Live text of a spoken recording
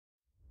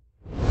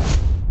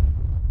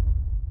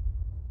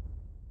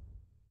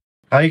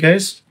Hi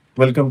guys,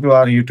 welcome to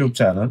our YouTube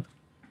channel.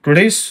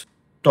 Today's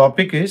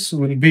topic is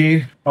will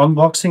be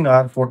unboxing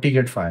our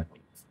FortiGate firewall.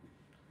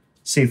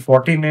 See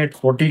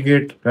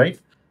FortiGate, right?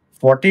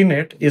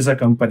 Fortinet is a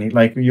company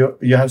like you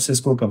have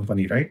Cisco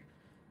company, right?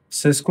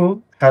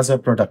 Cisco has a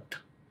product,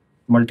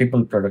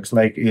 multiple products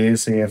like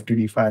ASA,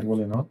 FTD firewall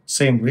and all.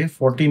 Same way,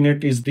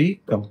 Fortinet is the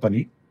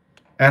company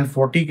and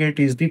FortiGate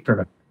is the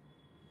product,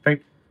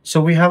 right? So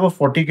we have a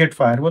FortiGate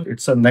firewall.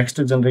 It's a next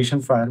generation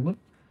firewall.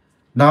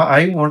 Now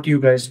I want you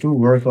guys to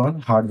work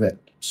on hardware.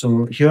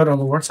 So here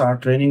onwards, our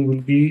training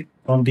will be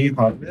on the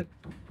hardware,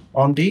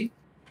 on the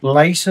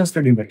licensed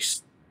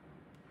device,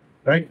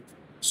 right?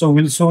 So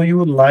we'll show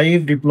you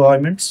live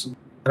deployments,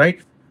 right?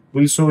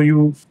 We'll show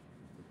you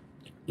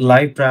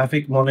live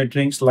traffic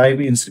monitorings, live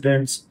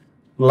incidents,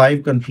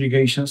 live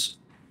configurations.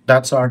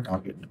 That's our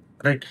target,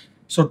 right?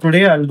 So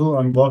today I'll do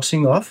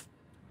unboxing of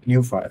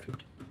new firewall,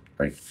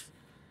 right?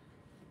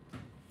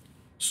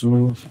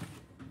 So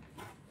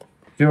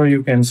here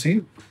you can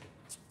see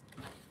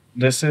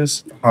this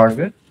is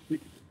hardware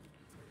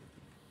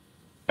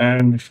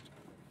and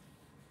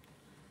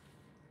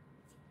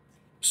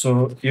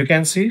so you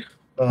can see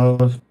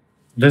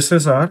this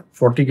is our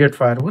FortiGate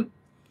firewall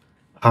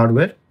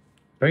hardware,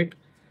 right?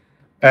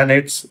 And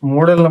its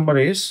model number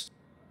is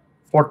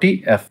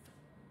 40F.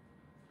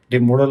 The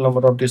model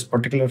number of this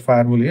particular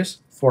firewall is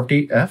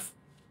 40F,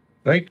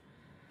 right?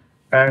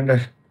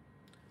 And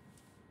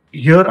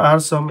here are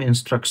some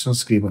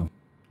instructions given,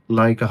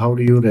 like how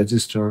do you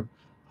register,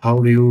 how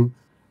do you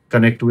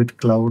connect with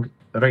cloud,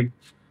 right?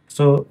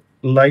 So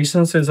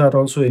licenses are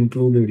also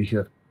included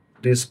here.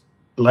 This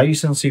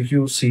license, if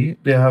you see,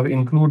 they have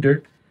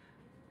included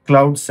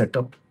cloud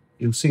setup.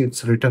 You see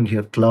it's written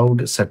here,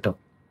 cloud setup.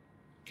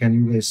 Can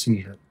you guys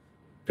see here?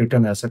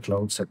 Written as a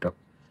cloud setup.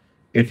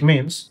 It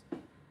means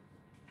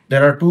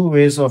there are two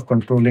ways of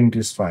controlling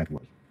this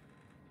firewall.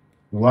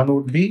 One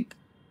would be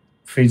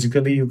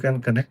physically you can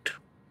connect.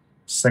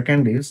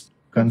 Second is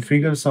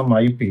configure some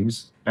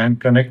IPs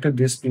and connect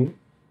this to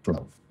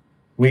cloud.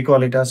 We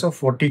call it as a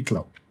Forti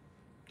cloud.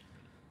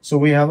 So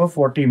we have a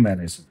Forti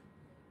manager,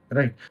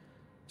 right?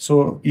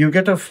 So you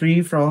get a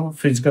free from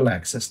physical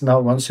access. Now,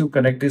 once you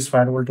connect this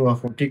firewall to a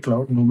Forti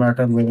cloud, no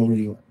matter wherever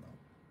you are,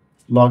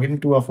 log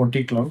into a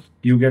Forti cloud,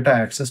 you get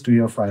access to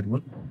your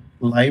firewall,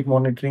 live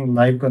monitoring,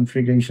 live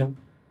configuration,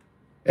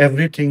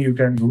 everything you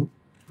can do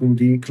to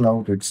the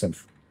cloud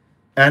itself.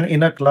 And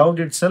in a cloud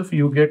itself,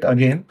 you get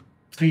again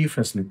three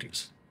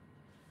facilities: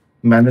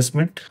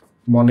 management,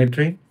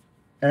 monitoring,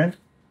 and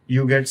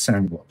you get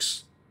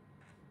sandbox.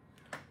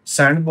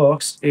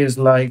 Sandbox is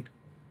like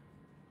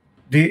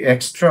the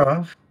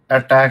extra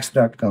attacks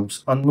that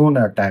comes, unknown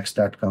attacks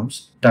that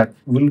comes, that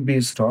will be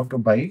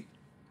stopped by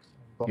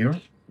your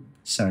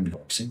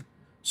sandboxing.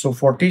 So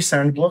Forti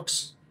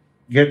sandbox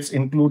gets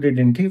included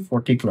in the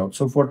Forti cloud.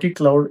 So Forti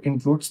cloud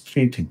includes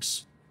three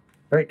things,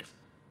 right?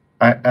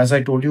 As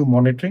I told you,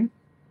 monitoring,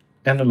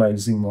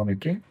 analyzing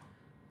monitoring,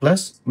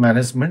 plus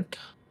management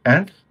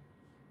and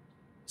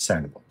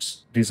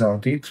sandbox. These are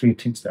the three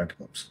things that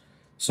comes.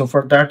 So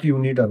for that, you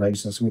need a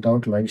license.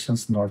 Without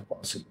license, not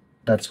possible.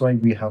 That's why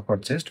we have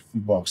purchased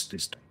box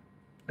this time,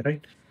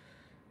 right?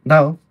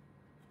 Now,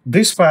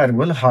 this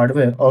firewall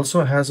hardware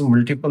also has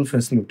multiple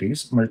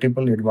facilities,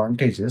 multiple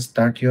advantages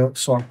that your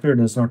software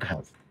does not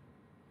have.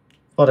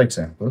 For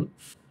example,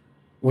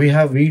 we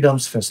have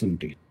VDUMS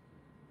facility.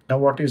 Now,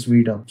 what is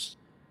VDUMS?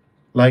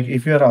 Like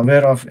if you are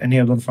aware of any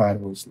other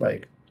firewalls,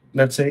 like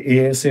let's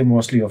say ASA,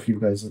 mostly of you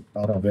guys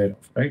are aware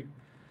of, right?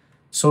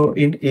 So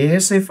in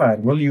ASA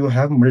firewall, you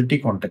have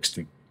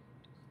multi-contexting,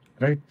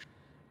 right?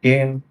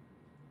 In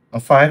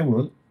a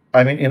firewall,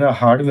 I mean in a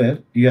hardware,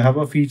 you have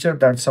a feature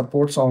that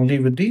supports only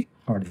with the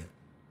hardware.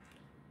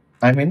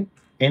 I mean,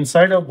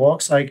 inside a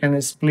box, I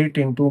can split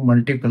into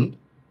multiple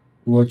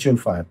virtual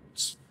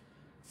firewalls.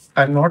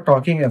 I'm not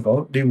talking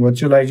about the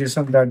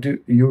virtualization that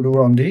you do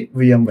on the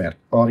VMware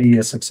or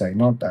ESXi,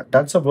 not that.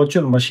 That's a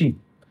virtual machine.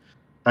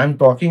 I'm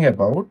talking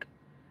about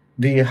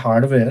the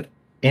hardware.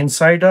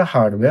 Inside a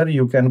hardware,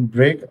 you can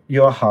break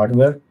your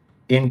hardware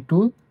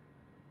into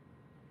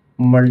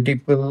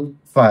multiple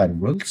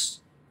firewalls.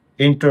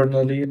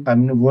 Internally, I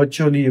mean,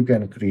 virtually, you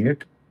can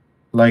create,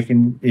 like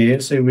in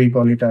ASA, we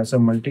call it as a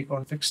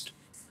multi-context.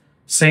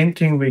 Same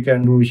thing we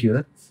can do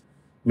here.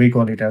 We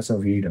call it as a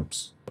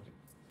VDUMS.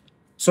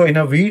 So in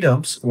a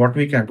VDUMS, what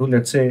we can do,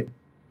 let's say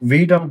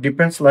VDUM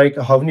depends like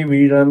how many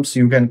VDUMs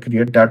you can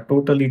create. That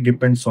totally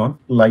depends on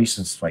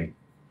license file.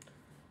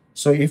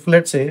 So if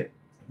let's say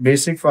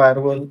basic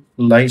firewall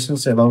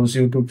license allows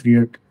you to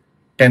create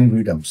 10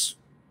 VDUMs,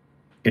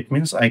 it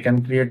means I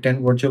can create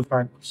 10 virtual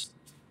firewalls.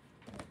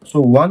 So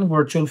one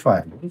virtual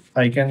firewall,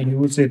 I can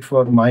use it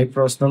for my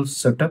personal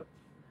setup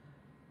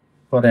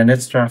for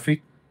NH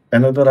traffic.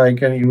 Another I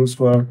can use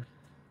for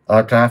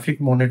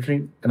traffic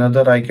monitoring.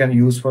 Another I can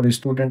use for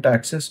student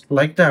access.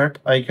 Like that,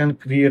 I can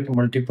create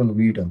multiple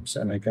VDUMs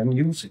and I can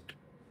use it.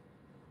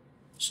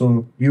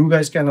 So you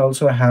guys can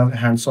also have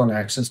hands-on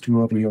access to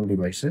your real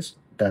devices.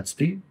 That's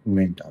the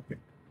main target,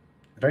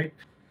 right?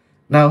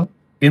 Now,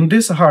 in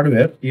this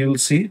hardware, you'll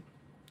see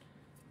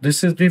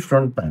This is the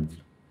front panel.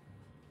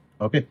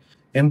 Okay.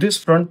 In this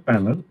front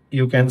panel,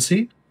 you can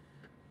see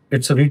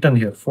it's written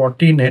here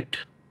Fortinet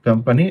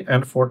company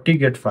and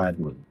FortiGate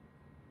firewall.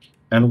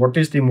 And what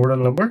is the model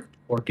number?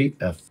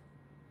 40F.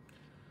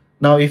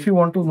 Now, if you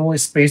want to know a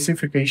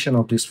specification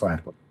of this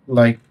firewall,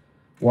 like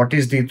what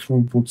is the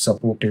throughput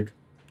supported,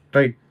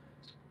 right?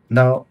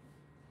 Now,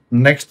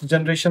 next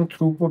generation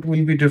throughput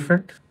will be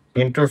different.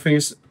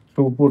 Interface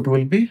throughput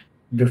will be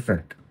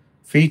different.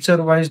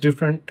 Feature wise,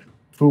 different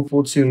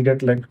throughputs you'll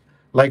get,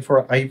 like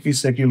for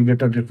IPsec, you'll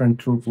get a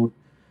different throughput.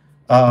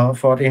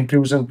 For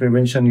intrusion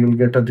prevention, you'll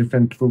get a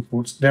different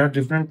throughputs. There are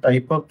different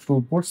type of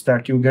throughputs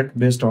that you get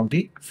based on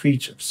the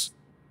features,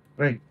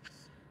 right?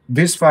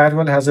 This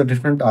firewall has a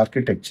different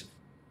architecture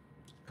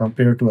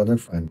compared to other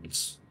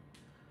firewalls.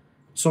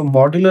 So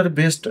modular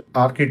based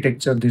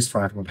architecture this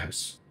firewall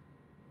has,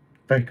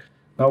 right?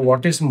 Now,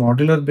 what is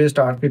modular based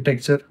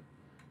architecture?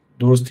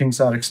 Those things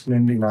are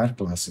explained in our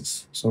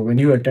classes. So when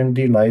you attend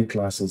the live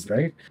classes,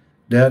 right,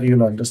 there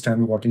you'll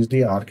understand what is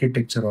the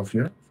architecture of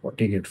your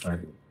FortiGate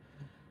firewall.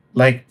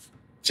 Like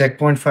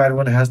checkpoint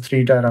firewall has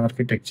 3-tier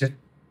architecture,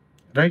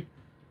 right?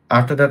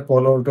 After that,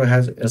 Palo Alto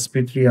has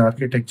SP3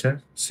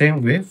 architecture.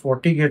 Same way,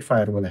 FortiGate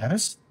firewall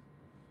has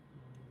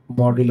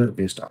modular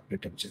based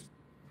architecture,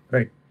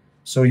 right?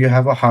 So you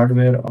have a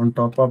hardware on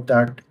top of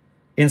that.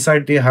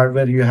 Inside the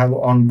hardware, you have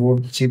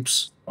onboard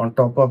chips. On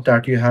top of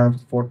that, you have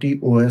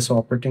FortiOS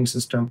operating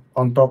system.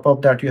 On top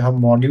of that, you have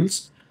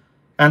modules,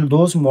 and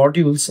those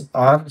modules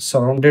are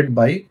surrounded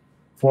by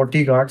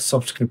FortiGuard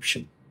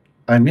subscription.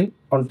 I mean,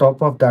 on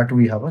top of that,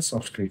 we have a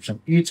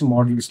subscription. Each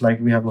module is like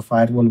we have a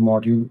firewall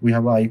module, we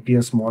have a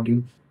IPS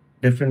module,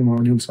 different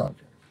modules are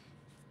there.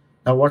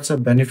 Now, what's the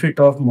benefit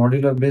of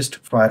modular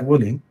based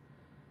firewalling?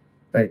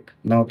 Right.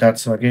 Now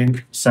that's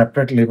again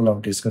separate level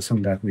of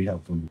discussion that we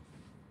have to do.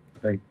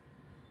 Right.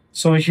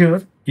 So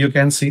here you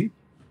can see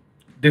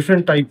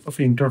different type of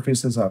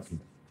interfaces are there.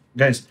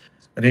 Guys,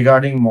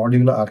 regarding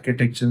modular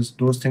architectures,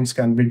 those things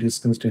can be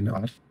discussed in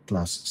our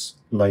classes,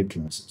 live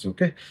classes.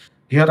 Okay.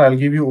 Here I'll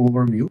give you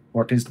overview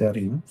what is there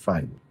in a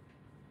firewall.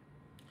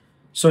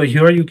 So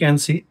here you can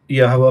see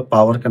you have a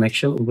power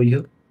connection over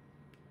here,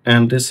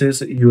 and this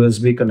is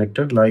USB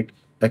connected, like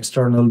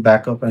external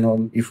backup and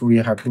all. If we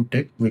have to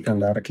take, we can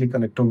directly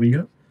connect over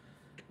here.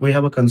 We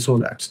have a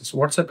console access.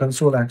 What's a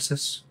console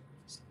access?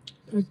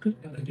 Physical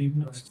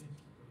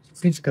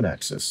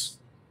access.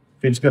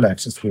 Physical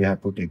access we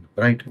have to take,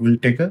 right? We'll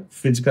take a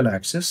physical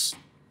access,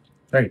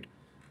 right?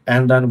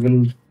 And then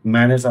we'll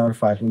manage our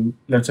firewall.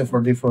 Let's say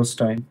for the first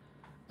time,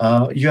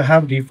 you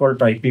have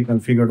default IP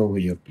configured over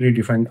here,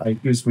 predefined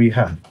IPs we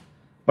have.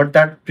 But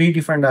that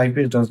predefined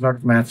IP does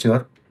not match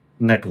your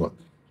network.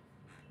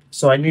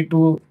 So I need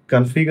to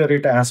configure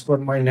it as per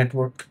my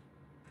network.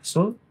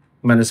 So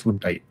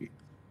management IP.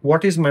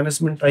 What is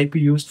management IP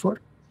used for?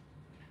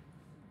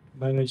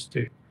 Manage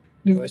the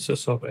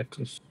devices of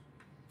access.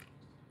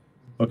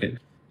 Okay.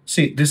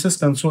 See, this is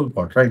console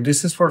port, right?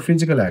 This is for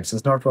physical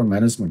access, not for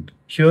management.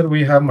 Here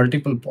we have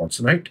multiple ports,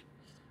 right?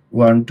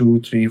 1,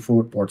 2, 3,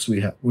 4 ports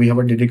we have. We have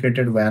a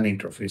dedicated WAN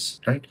interface,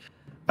 right?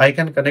 I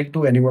can connect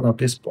to any one of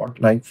this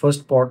port. Like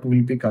first port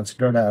will be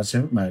considered as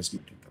a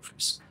management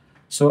interface.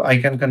 So I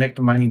can connect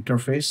my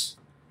interface.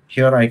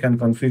 Here I can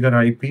configure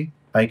IP.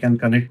 I can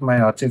connect my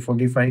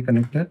RJ45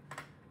 connector,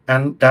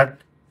 and that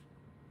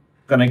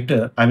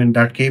connector, I mean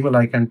that cable,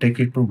 I can take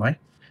it to my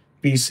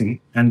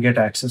PC and get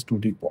access to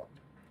the port.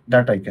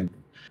 That I can do.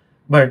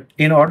 But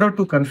in order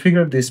to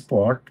configure this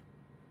port,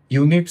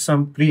 you need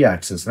some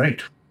pre-access,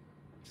 right?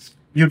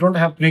 You don't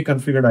have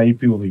pre-configured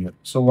IP over here.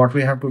 So what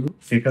we have to do,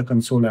 take a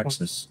console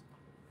access.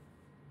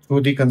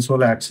 Through the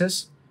console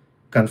access,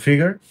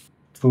 configure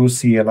through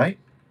CLI,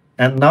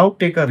 and now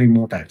take a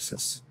remote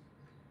access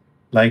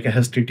like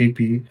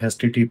HTTP,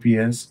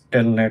 HTTPS,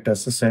 Telnet,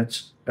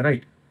 SSH,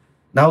 right?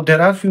 Now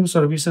there are few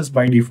services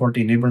by default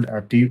enabled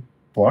at the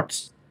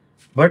ports,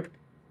 but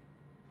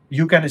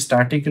you can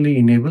statically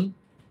enable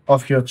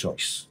of your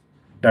choice.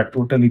 That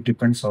totally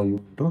depends how you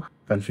want to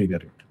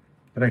configure it,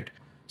 right?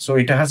 So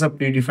it has a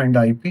predefined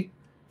IP.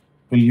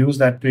 We'll use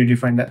that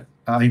predefined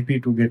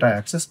IP to get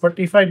access. But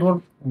if I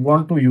don't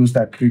want to use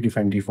that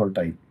predefined default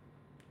IP,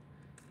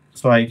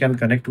 so I can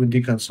connect with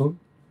the console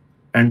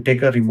and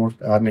take a remote,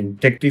 I mean,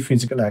 take the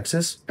physical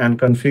access and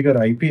configure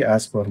IP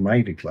as per my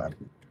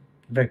requirement,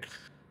 right?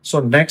 So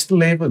next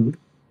level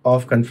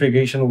of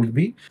configuration would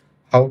be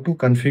how to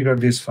configure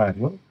this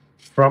firewall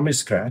from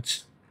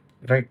scratch,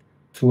 right,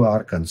 through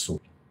our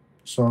console.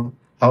 So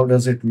how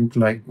does it look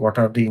like? What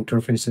are the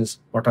interfaces?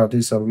 What are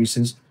the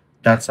services?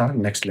 That's our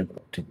next level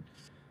of thing.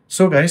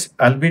 So guys,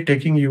 I'll be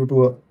taking you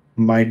to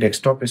my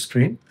desktop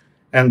screen,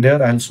 and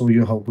there I'll show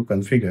you how to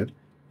configure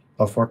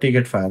a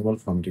FortiGate firewall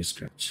from the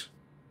scratch,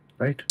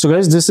 right? So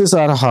guys, this is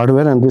our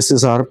hardware and this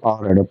is our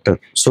power adapter.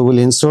 So we'll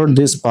insert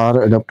this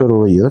power adapter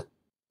over here,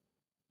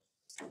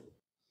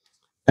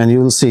 and you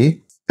will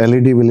see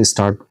LED will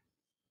start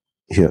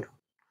here.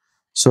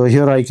 So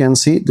here I can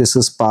see this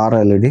is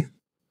power LED.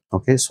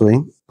 Okay,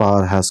 showing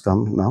power has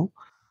come now.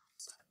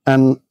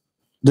 And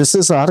this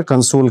is our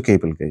console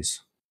cable, guys,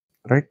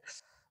 right?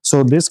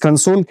 So this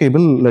console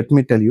cable, let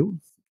me tell you,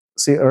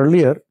 see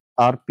earlier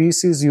our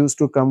PCs used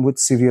to come with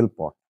serial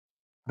port,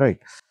 right?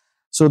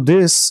 So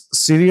this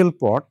serial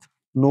port,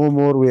 no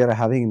more we are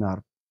having in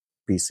our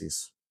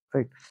PCs,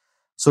 right?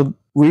 So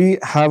we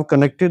have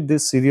connected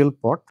this serial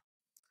port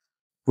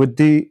with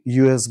the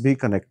USB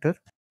connector,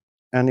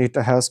 and it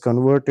has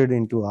converted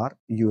into our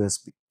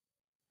USB,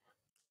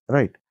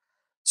 right?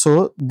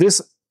 So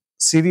this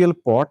serial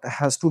port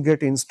has to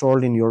get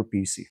installed in your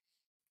PC.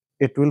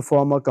 It will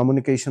form a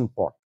communication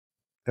port,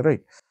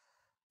 right?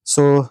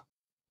 So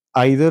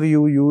either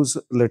you use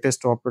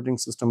latest operating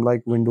system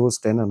like Windows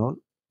 10 and all,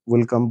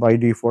 will come by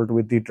default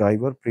with the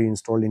driver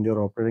pre-installed in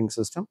your operating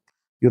system.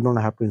 You don't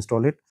have to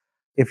install it.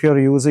 If you're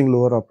using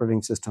lower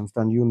operating systems,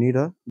 then you need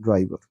a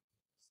driver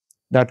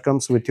that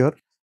comes with your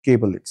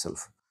cable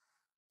itself.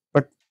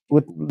 But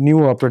with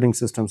new operating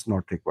systems,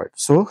 not required.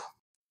 So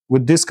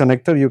with this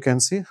connector, you can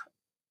see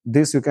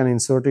this you can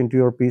insert into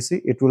your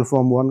PC. It will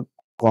form one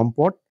COM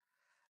port,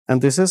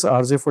 and this is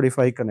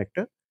RJ45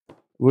 connector.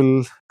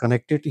 We'll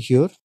connect it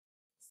here.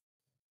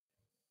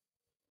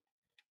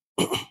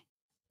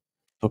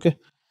 Okay.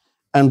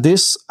 And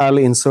this I'll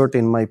insert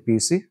in my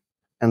PC,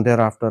 and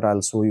thereafter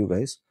I'll show you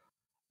guys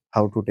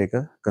how to take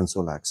a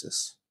console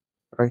access,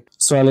 right?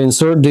 So I'll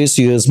insert this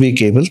USB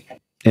cable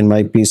in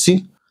my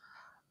PC,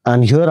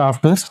 and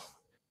hereafter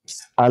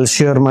I'll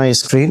share my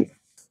screen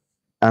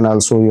and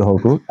I'll show you how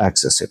to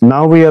access it.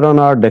 Now we are on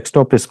our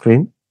desktop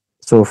screen.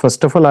 So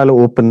first of all, I'll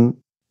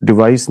open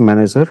Device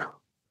Manager,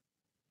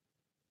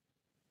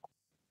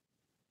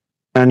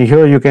 and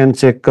here you can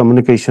check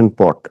communication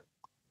port.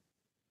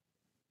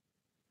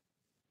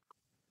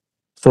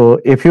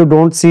 So if you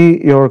don't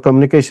see your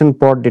communication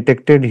port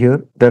detected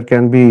here, there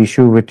can be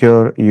issue with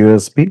your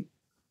USB,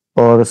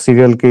 or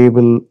serial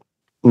cable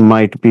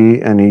might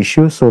be an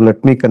issue. So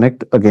let me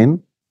connect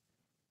again.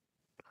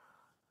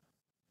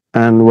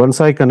 And once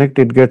I connect,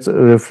 it gets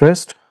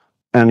refreshed.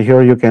 And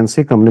here you can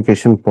see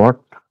communication port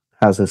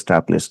has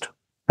established,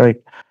 right?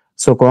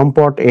 So COM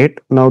port 8.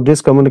 Now this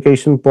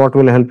communication port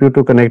will help you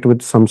to connect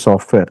with some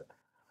software.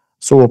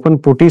 So open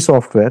PuTTY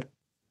software,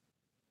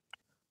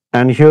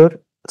 and here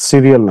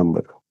serial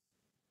number,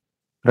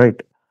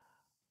 right?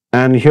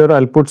 And here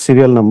I'll put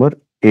serial number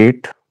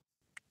 8,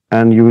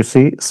 and you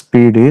see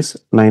speed is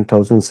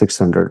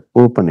 9600.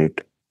 Open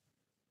it.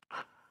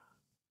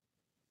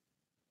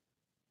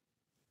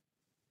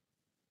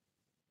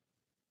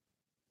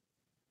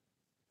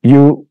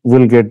 You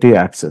will get the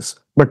access.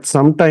 But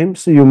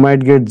sometimes you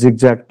might get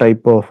zigzag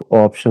type of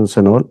options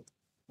and all,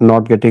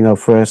 not getting a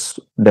fresh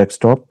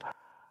desktop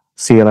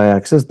CLI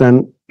access.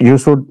 Then you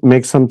should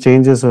make some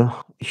changes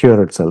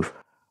here itself.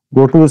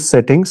 Go to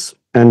settings,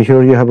 and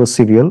here you have a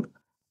serial,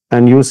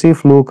 and you see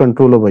flow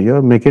control over here,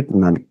 make it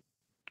none,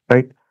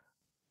 right?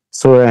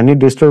 So any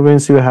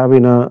disturbance you have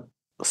in a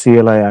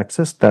CLI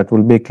access, that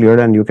will be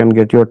cleared, and you can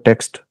get your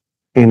text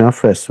in a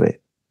fresh way.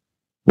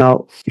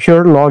 Now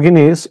here login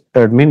is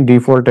admin,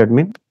 default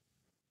admin,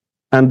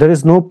 and there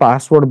is no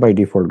password by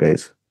default,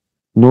 guys.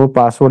 No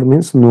password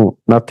means no,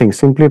 nothing.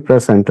 Simply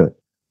press enter.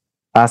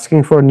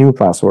 Asking for new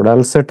password.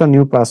 I'll set a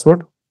new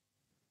password.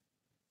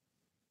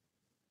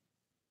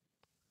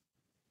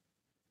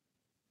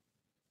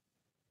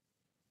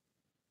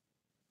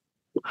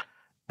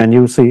 And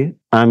you see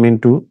I'm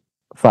into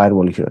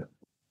firewall here.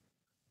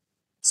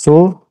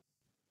 So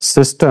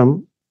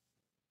system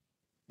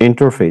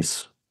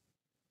interface.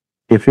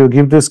 If you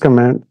give this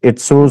command, it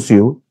shows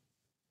you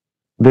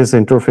this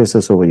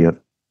interfaces over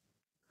here,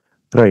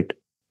 right?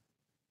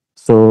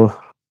 So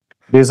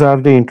these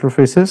are the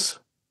interfaces,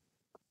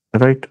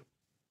 right?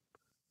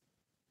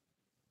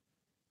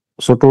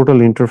 So total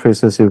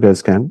interfaces you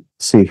guys can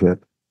see here.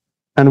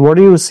 And what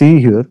do you see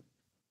here?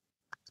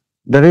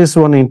 There is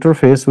one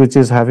interface which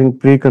is having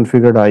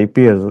pre-configured IP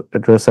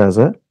address as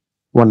a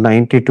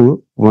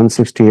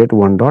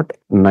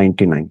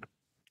 192.168.1.99.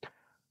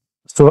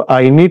 So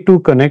I need to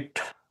connect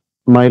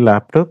my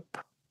laptop,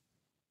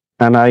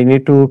 and I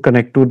need to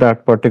connect to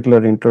that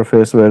particular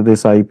interface where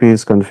this IP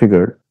is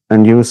configured.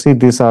 And you see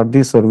these are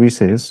the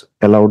services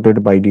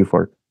allowed by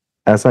default.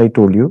 As I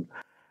told you,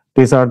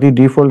 these are the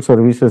default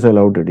services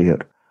allowed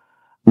here.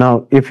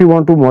 Now, if you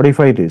want to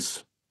modify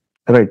this,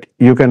 right,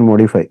 you can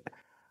modify.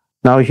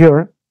 Now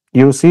here,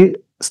 you see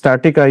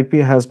static IP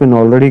has been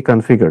already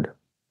configured,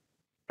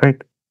 right?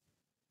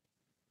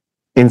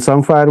 In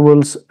some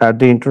firewalls at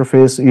the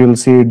interface, you'll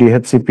see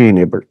DHCP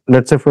enabled.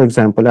 Let's say, for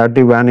example, at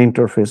the WAN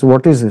interface,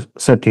 what is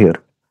set here?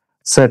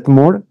 Set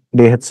mode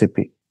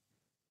DHCP.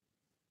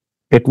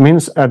 It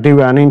means at the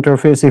WAN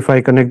interface, if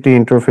I connect the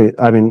interface,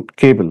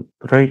 cable,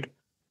 right?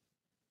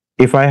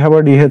 If I have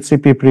a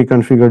DHCP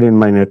pre-configured in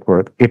my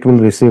network, it will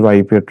receive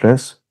IP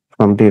address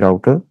from the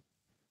router,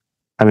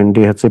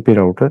 DHCP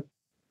router,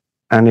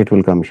 and it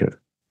will come here.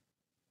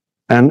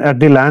 And at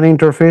the LAN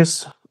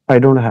interface, I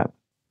don't have,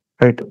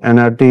 right? And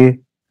at the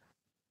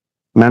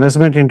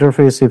management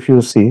interface, if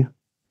you see,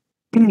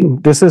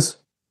 this is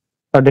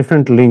a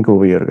different link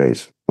over here,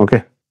 guys.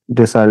 Okay,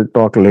 this I'll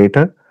talk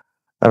later.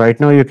 Right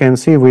now, you can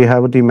see we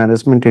have the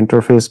management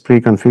interface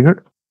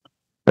pre-configured,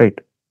 right?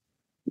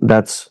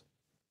 That's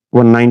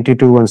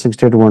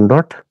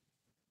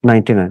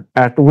 192.168.1.99.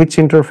 At which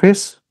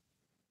interface?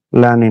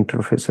 LAN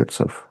interface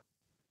itself.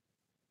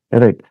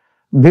 Right.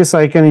 This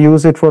I can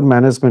use it for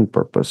management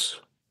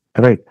purpose.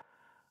 Right.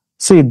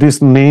 See,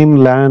 this name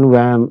LAN,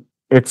 WAN,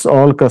 it's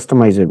all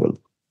customizable.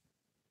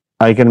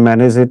 I can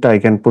manage it. I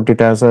can put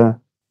it as a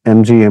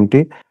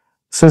MGMT.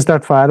 Since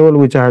that firewall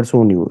which I had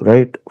shown you,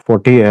 right,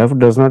 40F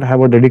does not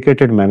have a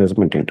dedicated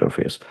management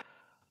interface.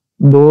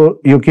 Though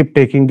you keep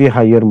taking the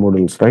higher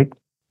models, right?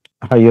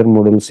 Higher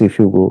models, if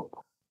you go,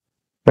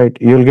 right,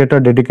 you'll get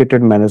a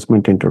dedicated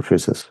management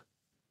interfaces.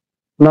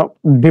 Now,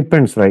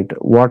 depends, right?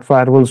 What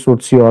firewall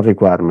suits your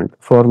requirement?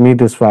 For me,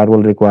 this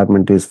firewall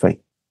requirement is fine.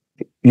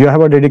 You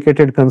have a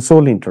dedicated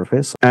console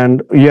interface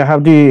and you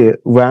have the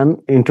WAN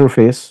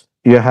interface.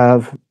 You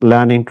have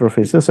LAN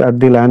interfaces. At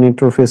the LAN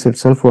interface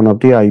itself, one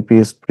of the IP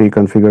is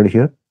pre-configured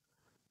here.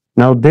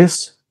 Now,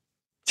 this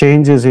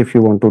changes if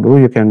you want to do,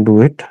 you can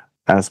do it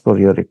as per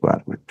your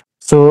requirement.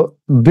 So,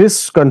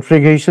 this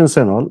configurations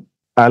and all,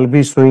 I'll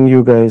be showing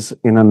you guys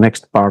in a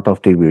next part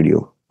of the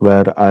video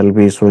where I'll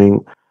be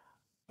showing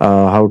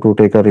how to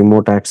take a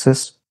remote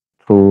access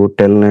through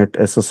telnet,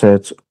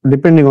 SSH,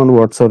 depending on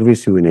what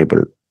service you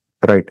enable,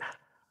 right?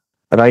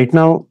 Right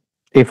now,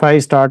 if I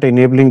start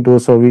enabling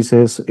those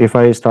services, if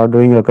I start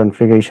doing a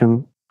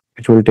configuration,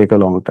 it will take a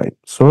long time.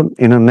 So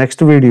in a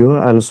next video,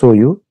 I'll show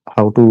you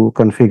how to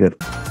configure.